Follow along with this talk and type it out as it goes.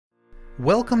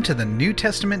Welcome to the New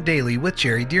Testament Daily with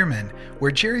Jerry Dearman,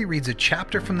 where Jerry reads a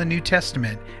chapter from the New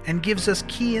Testament and gives us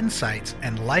key insights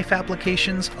and life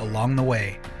applications along the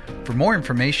way. For more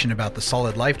information about the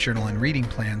Solid Life Journal and reading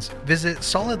plans, visit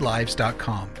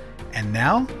solidlives.com. And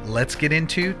now, let's get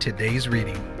into today's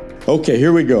reading. Okay,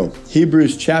 here we go.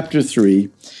 Hebrews chapter 3.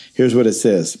 Here's what it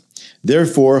says.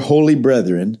 Therefore, holy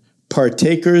brethren,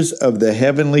 partakers of the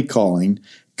heavenly calling,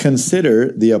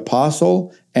 consider the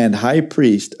apostle and high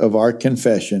priest of our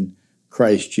confession,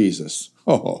 Christ Jesus.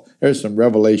 Oh, there's some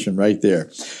revelation right there.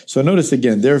 So notice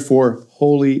again, therefore,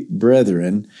 holy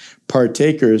brethren,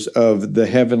 partakers of the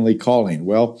heavenly calling.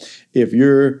 Well, if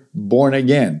you're born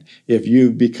again, if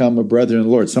you've become a brother in the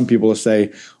Lord, some people will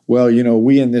say, well,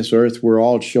 we in this earth, we're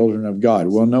all children of God.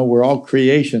 Well, no, we're all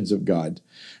creations of God,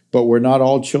 but we're not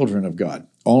all children of God.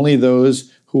 Only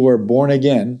those who are born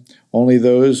again, only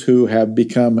those who have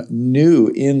become new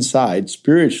inside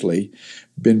spiritually,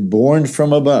 been born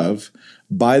from above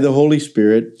by the Holy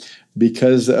Spirit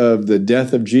because of the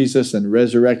death of Jesus and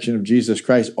resurrection of Jesus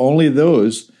Christ. Only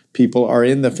those people are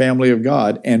in the family of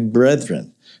God and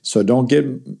brethren. So don't get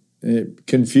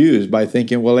confused by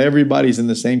thinking, well, everybody's in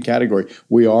the same category.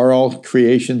 We are all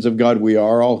creations of God. We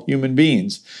are all human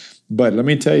beings. But let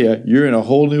me tell you, you're in a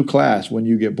whole new class when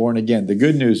you get born again. The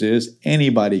good news is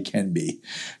anybody can be.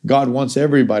 God wants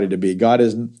everybody to be. God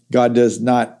does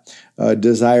not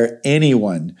desire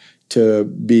anyone to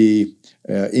be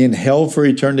in hell for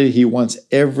eternity. He wants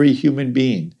every human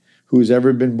being who's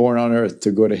ever been born on earth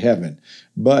to go to heaven.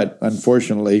 But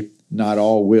unfortunately, not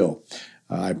all will.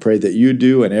 I pray that you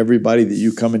do, and everybody that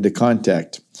you come into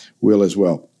contact will as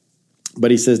well.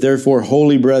 But he says, therefore,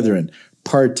 holy brethren,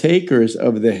 partakers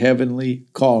of the heavenly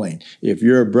calling. If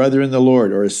you're a brother in the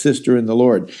Lord or a sister in the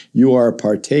Lord, you are a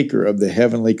partaker of the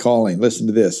heavenly calling. Listen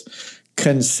to this.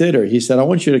 Consider, he said, I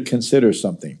want you to consider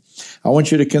something. I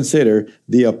want you to consider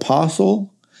the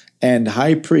apostle and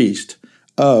high priest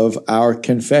of our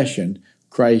confession,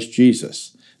 Christ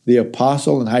Jesus. The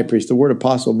apostle and high priest. The word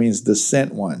apostle means the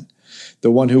sent one.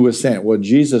 The one who was sent. Well,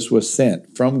 Jesus was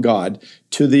sent from God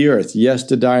to the earth. Yes,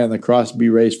 to die on the cross, be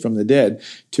raised from the dead,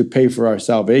 to pay for our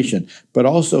salvation. But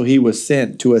also he was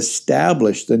sent to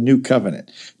establish the new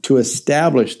covenant, to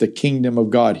establish the kingdom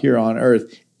of God here on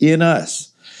earth in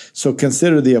us. So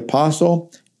consider the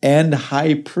apostle and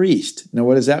high priest. Now,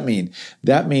 what does that mean?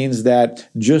 That means that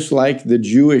just like the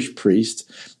Jewish priest,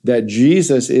 that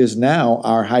Jesus is now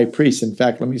our high priest. In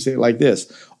fact, let me say it like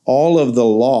this. All of the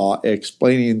law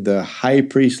explaining the high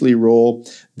priestly role,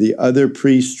 the other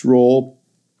priest's role,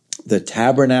 the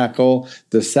tabernacle,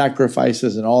 the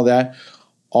sacrifices and all that,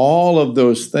 all of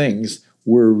those things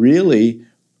were really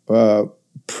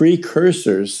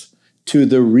precursors to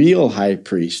the real high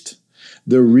priest,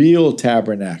 the real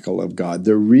tabernacle of God,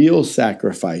 the real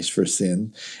sacrifice for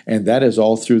sin, and that is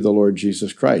all through the Lord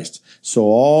Jesus Christ. So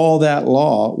all that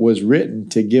law was written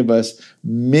to give us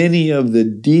many of the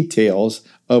details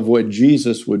of what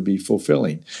Jesus would be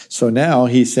fulfilling. So now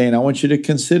he's saying, I want you to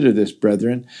consider this,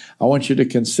 brethren. I want you to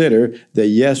consider that,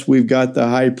 yes, we've got the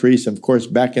high priest. Of course,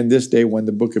 back in this day when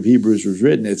the book of Hebrews was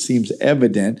written, it seems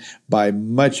evident by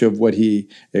much of what he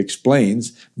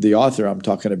explains, the author I'm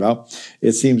talking about,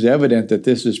 it seems evident that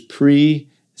this is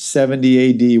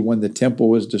pre-70 AD when the temple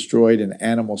was destroyed and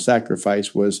animal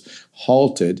sacrifice was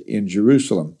halted in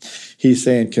Jerusalem. He's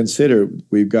saying, consider,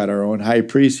 we've got our own high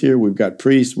priest here, we've got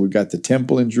priests, we've got the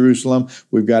temple in Jerusalem,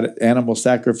 we've got animal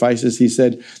sacrifices. He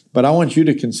said, but I want you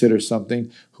to consider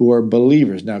something who are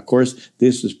believers. Now, of course,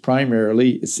 this is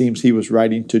primarily, it seems he was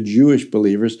writing to Jewish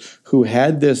believers who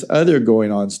had this other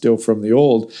going on still from the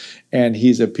old, and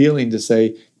he's appealing to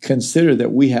say, consider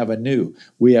that we have a new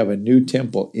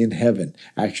temple in heaven.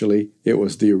 Actually, it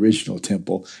was the original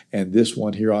temple, and this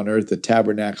one here on earth, the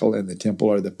tabernacle and the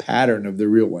temple, are the pattern of the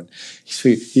real one.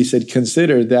 He said,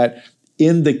 consider that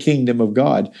in the kingdom of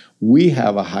God, we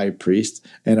have a high priest,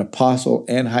 an apostle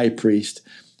and high priest,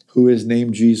 who is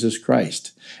named Jesus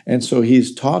Christ. And so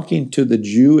he's talking to the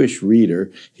Jewish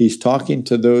reader. He's talking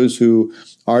to those who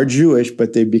are Jewish,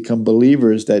 but they become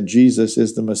believers that Jesus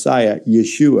is the Messiah.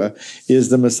 Yeshua is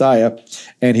the Messiah.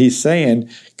 And he's saying,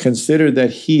 consider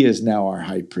that he is now our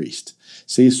high priest.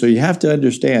 See, so you have to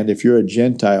understand, if you're a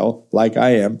Gentile like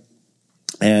I am,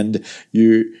 and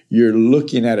you're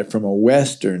looking at it from a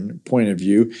Western point of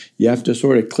view, you have to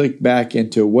sort of click back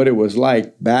into what it was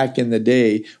like back in the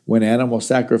day when animal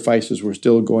sacrifices were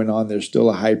still going on. There's still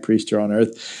a high priest here on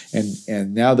earth.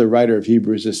 And now the writer of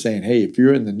Hebrews is saying, hey, if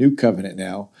you're in the new covenant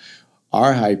now,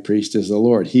 our high priest is the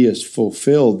Lord. He has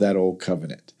fulfilled that old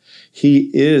covenant. He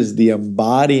is the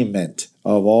embodiment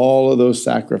of all of those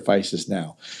sacrifices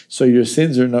now. So your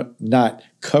sins are not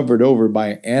covered over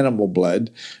by animal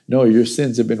blood. No, your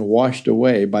sins have been washed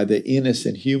away by the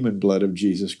innocent human blood of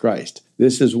Jesus Christ.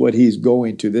 This is what he's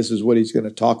going to. This is what he's going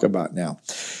to talk about now.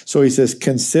 So he says,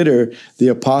 consider the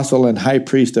apostle and high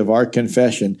priest of our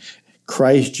confession,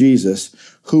 Christ Jesus,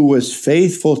 who was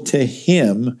faithful to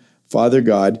him, Father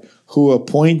God, who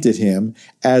appointed him,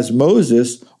 as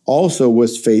Moses also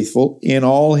was faithful in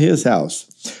all his house.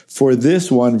 For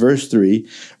this one, verse 3,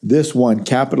 this one,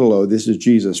 capital O, this is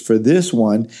Jesus, for this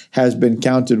one has been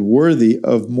counted worthy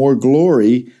of more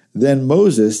glory than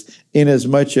Moses,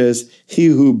 inasmuch as he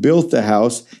who built the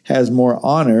house has more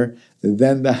honor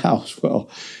than the house. Well,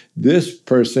 this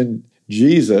person,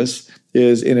 Jesus,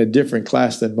 is in a different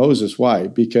class than Moses. Why?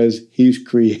 Because he's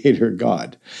creator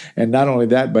God. And not only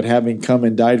that, but having come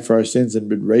and died for our sins and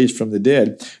been raised from the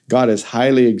dead, God has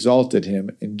highly exalted him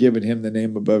and given him the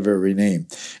name above every name.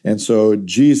 And so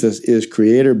Jesus is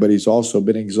creator, but he's also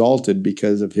been exalted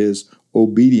because of his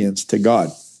obedience to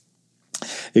God.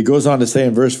 It goes on to say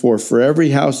in verse 4, for every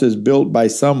house is built by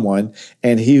someone,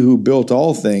 and he who built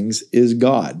all things is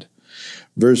God.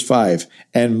 Verse 5,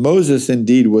 and Moses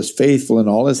indeed was faithful in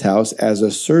all his house as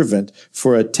a servant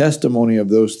for a testimony of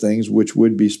those things which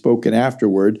would be spoken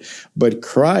afterward, but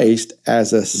Christ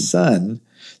as a son.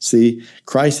 See,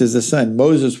 Christ is a son.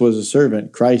 Moses was a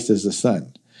servant. Christ is a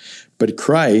son. But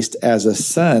Christ as a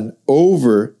son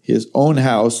over his own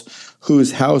house,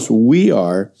 whose house we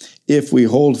are, if we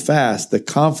hold fast the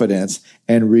confidence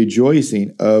and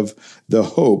rejoicing of the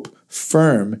hope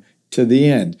firm to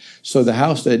the end. So the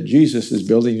house that Jesus is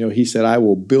building, he said, I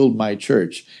will build my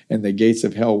church and the gates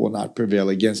of hell will not prevail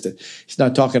against it. He's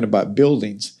not talking about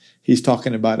buildings. He's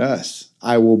talking about us.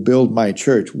 I will build my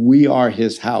church. We are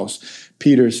his house.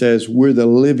 Peter says we're the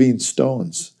living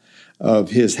stones of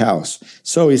his house.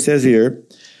 So he says here,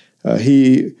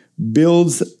 he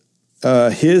builds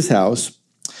his house.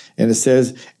 And it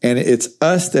says, and it's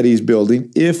us that he's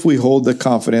building if we hold the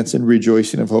confidence and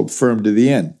rejoicing of hope firm to the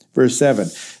end. Verse 7,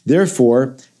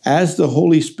 therefore, as the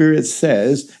Holy Spirit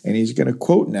says, and he's going to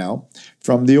quote now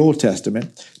from the Old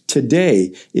Testament,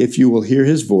 today, if you will hear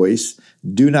his voice,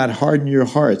 do not harden your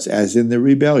hearts as in the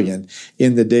rebellion,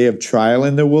 in the day of trial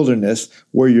in the wilderness,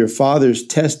 where your fathers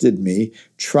tested me,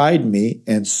 tried me,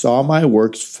 and saw my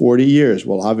works 40 years.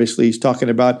 Well, obviously, he's talking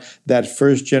about that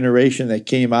first generation that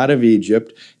came out of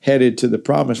Egypt, headed to the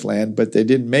promised land, but they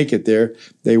didn't make it there.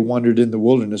 They wandered in the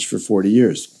wilderness for 40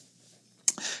 years.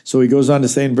 So he goes on to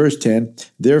say in verse 10,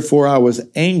 therefore I was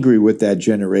angry with that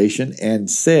generation and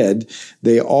said,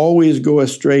 they always go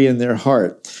astray in their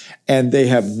heart, and they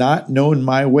have not known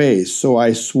my ways. So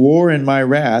I swore in my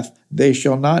wrath, they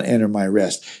shall not enter my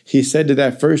rest. He said to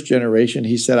that first generation,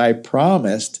 he said, I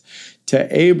promised to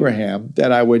Abraham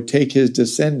that I would take his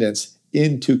descendants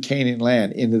into Canaan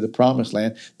land, into the promised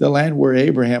land, the land where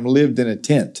Abraham lived in a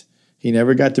tent. He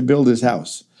never got to build his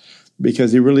house,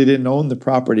 because he really didn't own the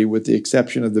property with the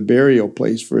exception of the burial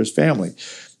place for his family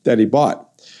that he bought.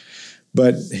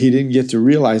 But he didn't get to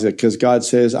realize it because God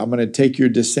says, I'm going to take your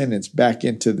descendants back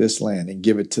into this land and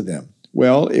give it to them.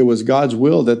 Well, it was God's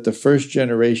will that the first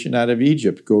generation out of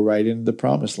Egypt go right into the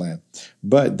promised land.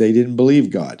 But they didn't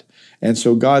believe God. And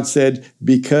so God said,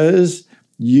 because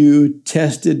you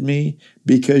tested me,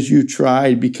 because you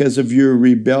tried, because of your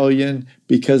rebellion,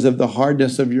 because of the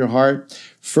hardness of your heart,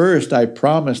 first, I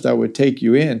promised I would take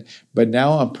you in, but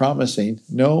now I'm promising,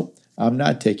 no, I'm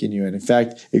not taking you in. In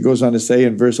fact, it goes on to say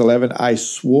in verse 11, I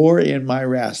swore in my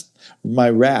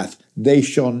wrath, they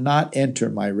shall not enter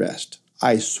my rest.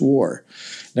 I swore.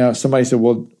 Now, somebody said,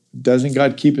 well, doesn't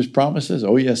God keep his promises?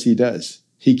 Oh, yes, he does.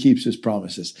 He keeps his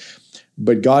promises.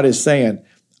 But God is saying,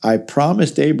 I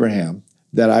promised Abraham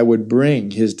that I would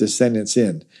bring his descendants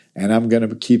in, and I'm going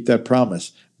to keep that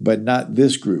promise, but not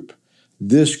this group.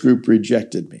 This group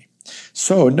rejected me.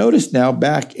 So notice now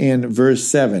back in verse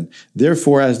 7,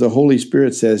 therefore, as the Holy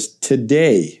Spirit says,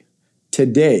 today.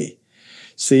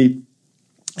 See,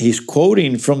 he's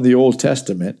quoting from the Old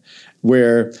Testament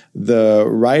where the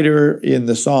writer in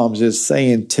the Psalms is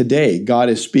saying today, God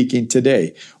is speaking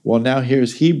today. Well, now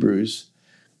here's Hebrews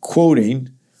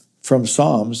quoting from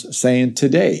Psalms saying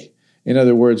today. In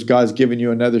other words, God's giving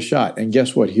you another shot. And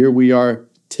guess what? Here we are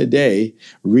today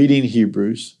reading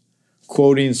Hebrews,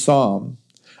 quoting Psalm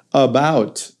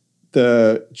about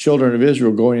the children of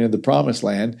Israel going into the promised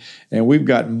land. And we've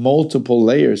got multiple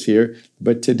layers here.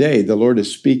 But today, the Lord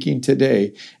is speaking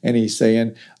today, and he's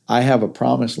saying, I have a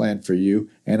promised land for you,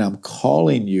 and I'm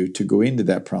calling you to go into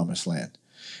that promised land.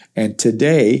 And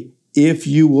today, if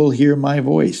you will hear my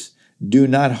voice, do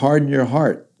not harden your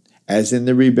heart, as in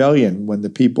the rebellion when the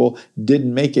people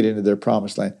didn't make it into their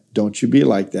promised land. Don't you be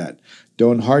like that.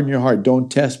 Don't harden your heart.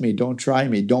 Don't test me. Don't try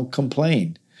me. Don't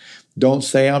complain. Don't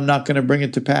say, I'm not going to bring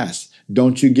it to pass.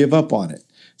 Don't you give up on it.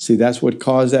 See, that's what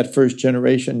caused that first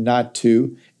generation not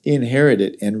to inherit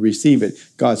it and receive it.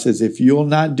 God says, if you'll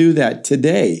not do that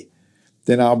today,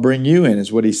 then I'll bring you in,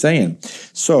 is what he's saying.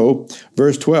 So,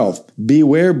 verse 12,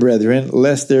 beware, brethren,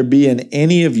 lest there be in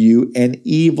any of you an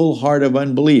evil heart of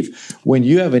unbelief. When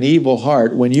you have an evil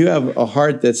heart, when you have a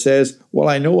heart that says, well,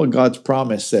 I know what God's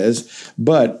promise says,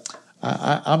 but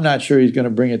I'm not sure he's going to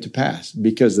bring it to pass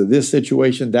because of this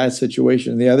situation, that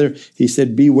situation, and the other. He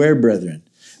said, beware, brethren.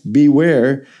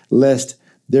 Beware lest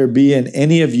there be in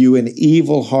any of you an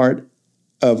evil heart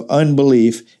of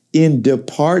unbelief in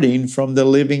departing from the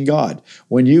living God.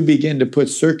 When you begin to put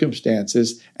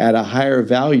circumstances at a higher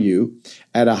value,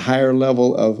 at a higher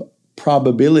level of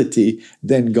probability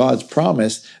than God's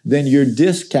promise, then you're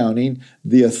discounting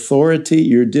the authority,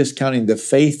 you're discounting the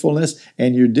faithfulness,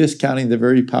 and you're discounting the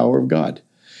very power of God.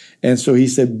 And so he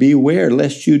said, beware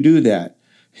lest you do that.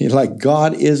 Like,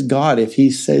 God is God if he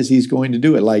says he's going to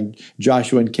do it. Like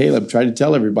Joshua and Caleb tried to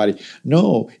tell everybody,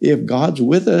 no, if God's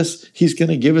with us, he's going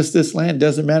to give us this land.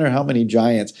 Doesn't matter how many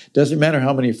giants, doesn't matter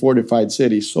how many fortified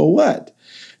cities. So what?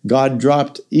 God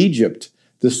dropped Egypt,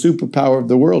 the superpower of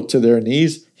the world, to their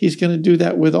knees. He's going to do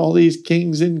that with all these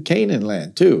kings in Canaan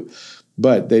land too.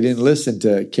 But they didn't listen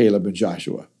to Caleb and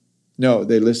Joshua. No,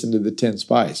 they listened to the 10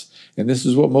 spies. And this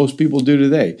is what most people do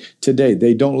today. Today,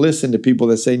 they don't listen to people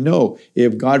that say, no,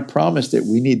 if God promised it,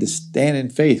 we need to stand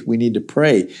in faith. We need to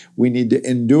pray. We need to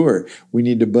endure. We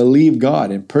need to believe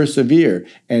God and persevere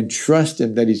and trust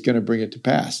him that he's going to bring it to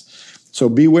pass. So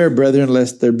beware, brethren,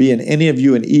 lest there be in any of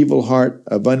you an evil heart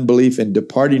of unbelief in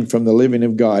departing from the living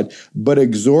of God, but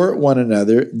exhort one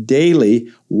another daily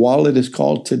while it is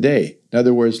called today. In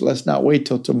other words, let's not wait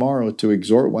till tomorrow to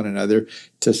exhort one another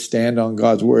to stand on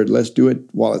God's word. Let's do it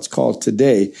while it's called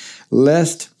today,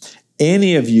 lest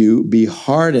any of you be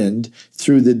hardened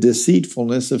through the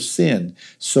deceitfulness of sin.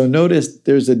 So notice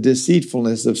there's a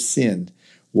deceitfulness of sin.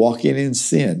 Walking in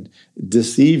sin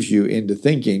deceives you into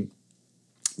thinking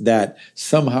that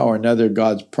somehow or another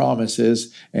God's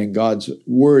promises and God's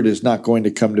word is not going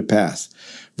to come to pass.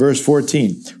 Verse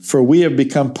 14, for we have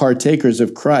become partakers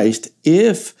of Christ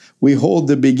if we hold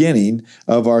the beginning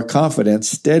of our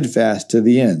confidence steadfast to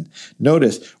the end.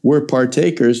 Notice, we're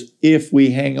partakers if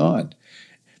we hang on.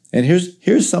 And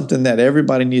here's something that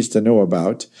everybody needs to know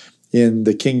about in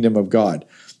the kingdom of God.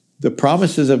 The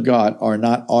promises of God are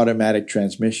not automatic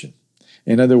transmission.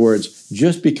 In other words,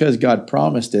 just because God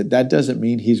promised it, that doesn't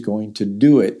mean he's going to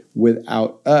do it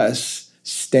without us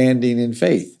standing in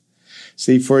faith.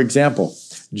 See, for example,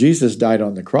 Jesus died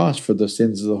on the cross for the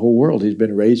sins of the whole world. He's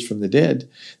been raised from the dead.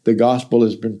 The gospel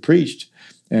has been preached.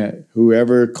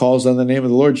 Whoever calls on the name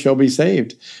of the Lord shall be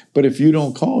saved. But if you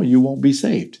don't call, you won't be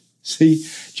saved. See,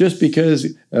 just because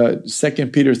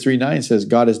 2 Peter 3:9 says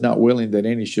God is not willing that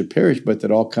any should perish, but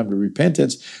that all come to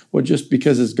repentance, well, just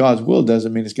because it's God's will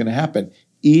doesn't mean it's going to happen.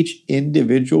 Each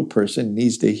individual person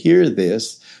needs to hear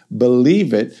this,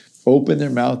 believe it, open their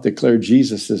mouth, declare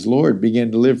Jesus as Lord,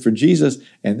 begin to live for Jesus,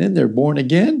 and then they're born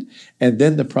again, and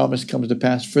then the promise comes to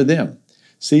pass for them.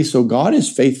 See, so God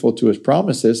is faithful to his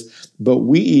promises, but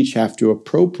we each have to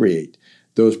appropriate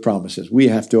those promises. We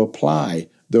have to apply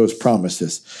those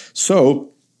promises.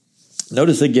 So,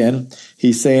 notice again,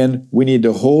 he's saying we need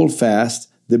to hold fast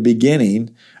the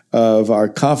beginning of our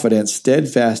confidence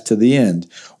steadfast to the end.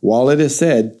 While it is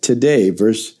said today,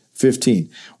 verse 15,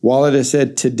 while it is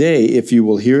said today, if you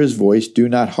will hear his voice, do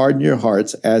not harden your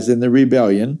hearts as in the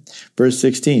rebellion. Verse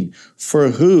 16,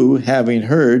 for who, having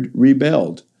heard,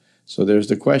 rebelled? So there's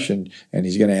the question, and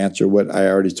he's going to answer what I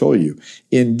already told you.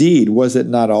 Indeed, was it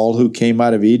not all who came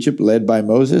out of Egypt led by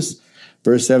Moses?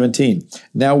 Verse 17,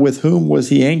 now with whom was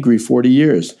he angry 40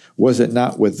 years? Was it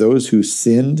not with those who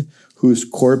sinned, whose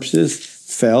corpses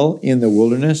fell in the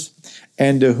wilderness?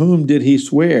 And to whom did he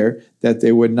swear that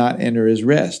they would not enter his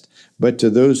rest, but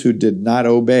to those who did not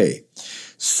obey?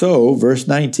 So, verse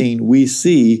 19, we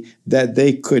see that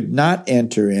they could not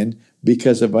enter in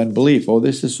because of unbelief. Oh,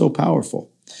 this is so powerful.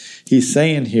 He's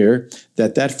saying here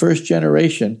that that first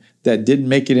generation that didn't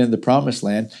make it in the promised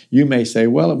land, you may say,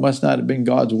 well, it must not have been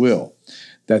God's will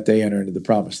that they enter into the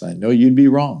promised land. No, you'd be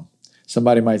wrong.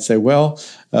 Somebody might say, well,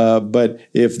 but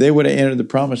if they would have entered the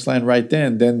promised land right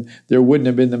then there wouldn't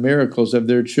have been the miracles of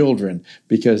their children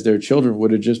because their children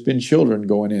would have just been children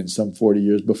going in some 40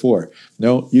 years before.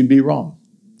 No, you'd be wrong.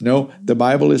 No, the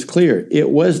Bible is clear. It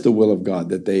was the will of God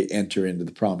that they enter into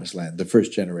the promised land, the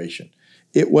first generation.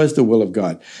 It was the will of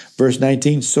God. Verse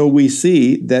 19, so we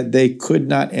see that they could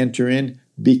not enter in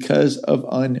because of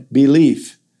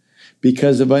unbelief.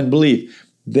 Because of unbelief.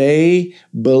 They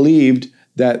believed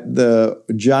that the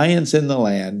giants in the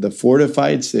land, the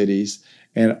fortified cities,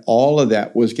 and all of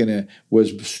that was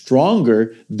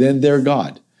stronger than their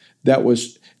God. That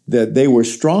they were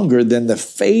stronger than the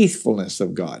faithfulness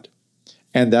of God.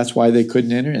 And that's why they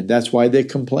couldn't enter in. That's why they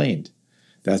complained.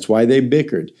 That's why they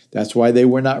bickered. That's why they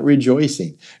were not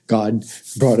rejoicing. God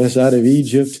brought us out of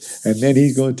Egypt, and then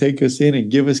he's going to take us in and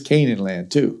give us Canaan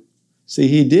land too. See,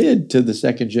 he did to the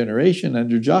second generation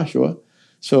under Joshua.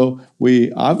 So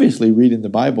we obviously read in the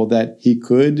Bible that he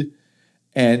could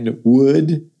and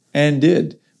would and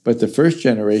did. But the first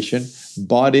generation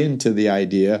bought into the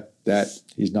idea that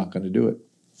he's not going to do it.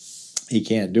 He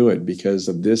can't do it because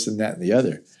of this and that and the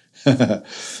other.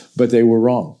 But they were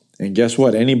wrong. And guess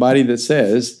what? Anybody that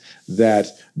says that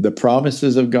the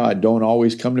promises of God don't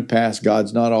always come to pass,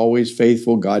 God's not always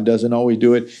faithful, God doesn't always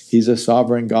do it, he's a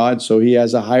sovereign God, so he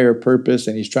has a higher purpose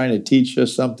and he's trying to teach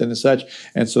us something and such,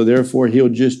 and so therefore he'll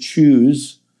just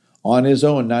choose on his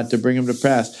own not to bring them to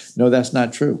pass. No, that's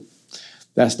not true.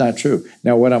 That's not true.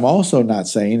 Now, what I'm also not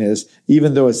saying is,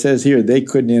 even though it says here they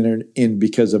couldn't enter in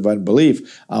because of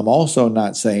unbelief, I'm also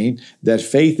not saying that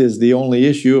faith is the only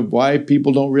issue of why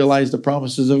people don't realize the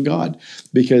promises of God.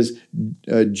 Because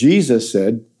Jesus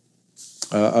said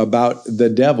about the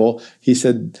devil, he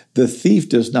said, the thief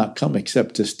does not come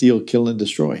except to steal, kill, and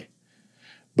destroy.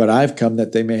 But I've come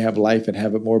that they may have life and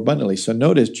have it more abundantly. So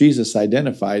notice Jesus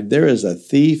identified there is a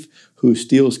thief who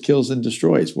steals, kills, and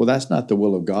destroys. Well, that's not the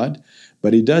will of God,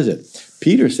 but he does it.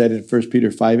 Peter said in 1 Peter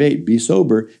 5:8, be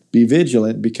sober, be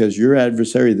vigilant, because your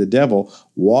adversary, the devil,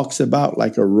 walks about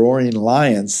like a roaring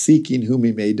lion, seeking whom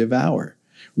he may devour.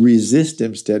 Resist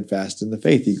him steadfast in the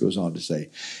faith, he goes on to say.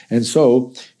 And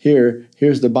so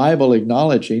here's the Bible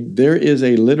acknowledging there is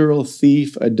a literal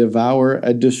thief, a devourer,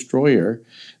 a destroyer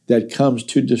that comes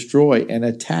to destroy and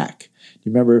attack.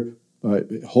 You remember,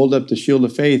 hold up the shield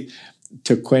of faith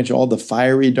to quench all the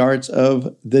fiery darts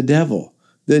of the devil.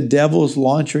 The devil's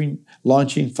launching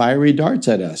fiery darts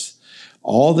at us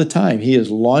all the time. He is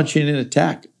launching an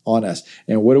attack on us.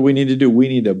 And what do we need to do? We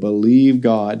need to believe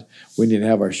God. We need to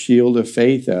have our shield of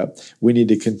faith up. We need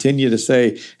to continue to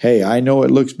say, hey, I know it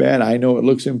looks bad. I know it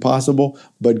looks impossible,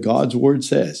 but God's word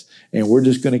says. And we're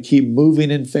just going to keep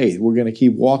moving in faith. We're going to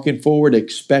keep walking forward,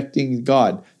 expecting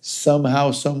God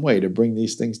somehow, some way to bring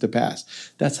these things to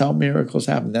pass. That's how miracles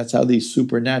happen. That's how these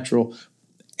supernatural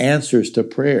answers to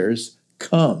prayers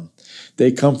come.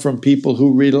 They come from people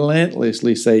who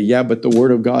relentlessly say, yeah, but the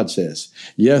word of God says.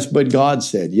 Yes, but God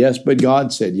said. Yes, but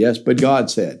God said. Yes, but God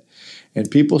said.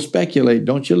 And people speculate.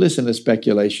 Don't you listen to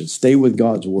speculation. Stay with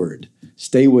God's word.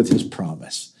 Stay with his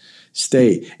promise.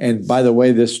 Stay. And by the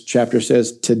way, this chapter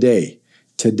says today,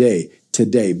 today,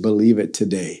 today. Believe it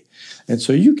today. And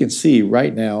so you can see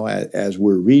right now as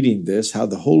we're reading this, how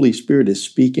the Holy Spirit is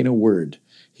speaking a word.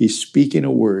 He's speaking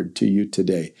a word to you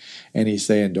today. And he's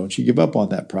saying, don't you give up on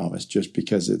that promise just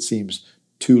because it seems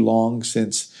too long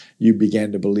since you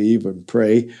began to believe and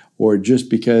pray, or just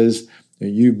because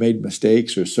you made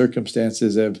mistakes or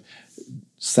circumstances have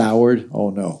soured.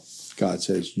 Oh no. God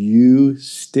says, you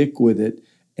stick with it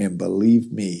and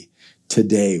believe me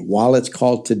today. While it's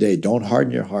called today, don't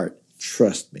harden your heart.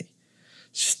 Trust me.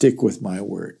 Stick with my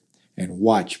word and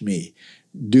watch me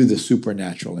do the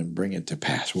supernatural and bring it to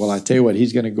pass. Well, I tell you what,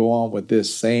 he's going to go on with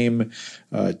this same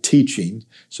teaching.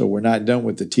 So we're not done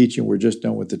with the teaching. We're just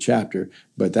done with the chapter.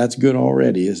 But that's good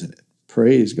already, isn't it?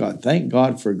 Praise God. Thank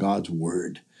God for God's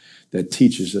word that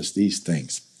teaches us these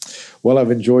things. Well,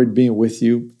 I've enjoyed being with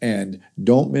you, and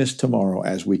don't miss tomorrow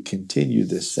as we continue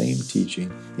this same teaching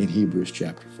in Hebrews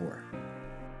chapter 4.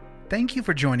 Thank you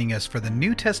for joining us for the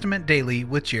New Testament Daily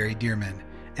with Jerry Dearman.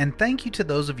 And thank you to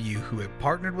those of you who have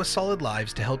partnered with Solid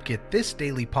Lives to help get this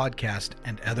daily podcast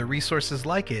and other resources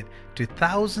like it to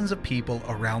thousands of people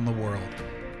around the world.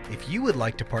 If you would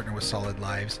like to partner with Solid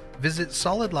Lives, visit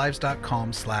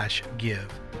solidlives.com/give.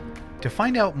 To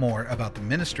find out more about the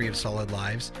ministry of Solid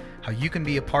Lives, how you can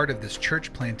be a part of this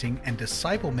church planting and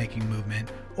disciple-making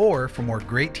movement, or for more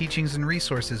great teachings and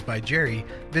resources by Jerry,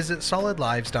 visit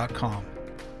solidlives.com.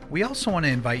 We also want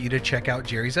to invite you to check out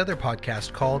Jerry's other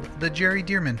podcast called The Jerry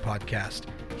Dearman Podcast.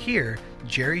 Here,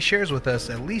 Jerry shares with us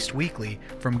at least weekly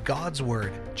from God's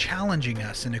Word, challenging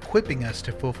us and equipping us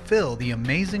to fulfill the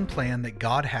amazing plan that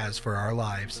God has for our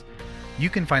lives. You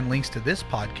can find links to this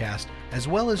podcast as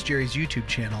well as Jerry's YouTube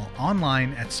channel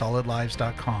online at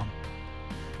solidlives.com.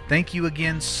 Thank you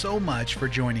again so much for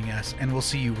joining us, and we'll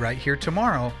see you right here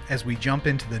tomorrow as we jump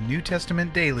into the New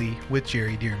Testament Daily with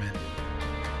Jerry Dearman.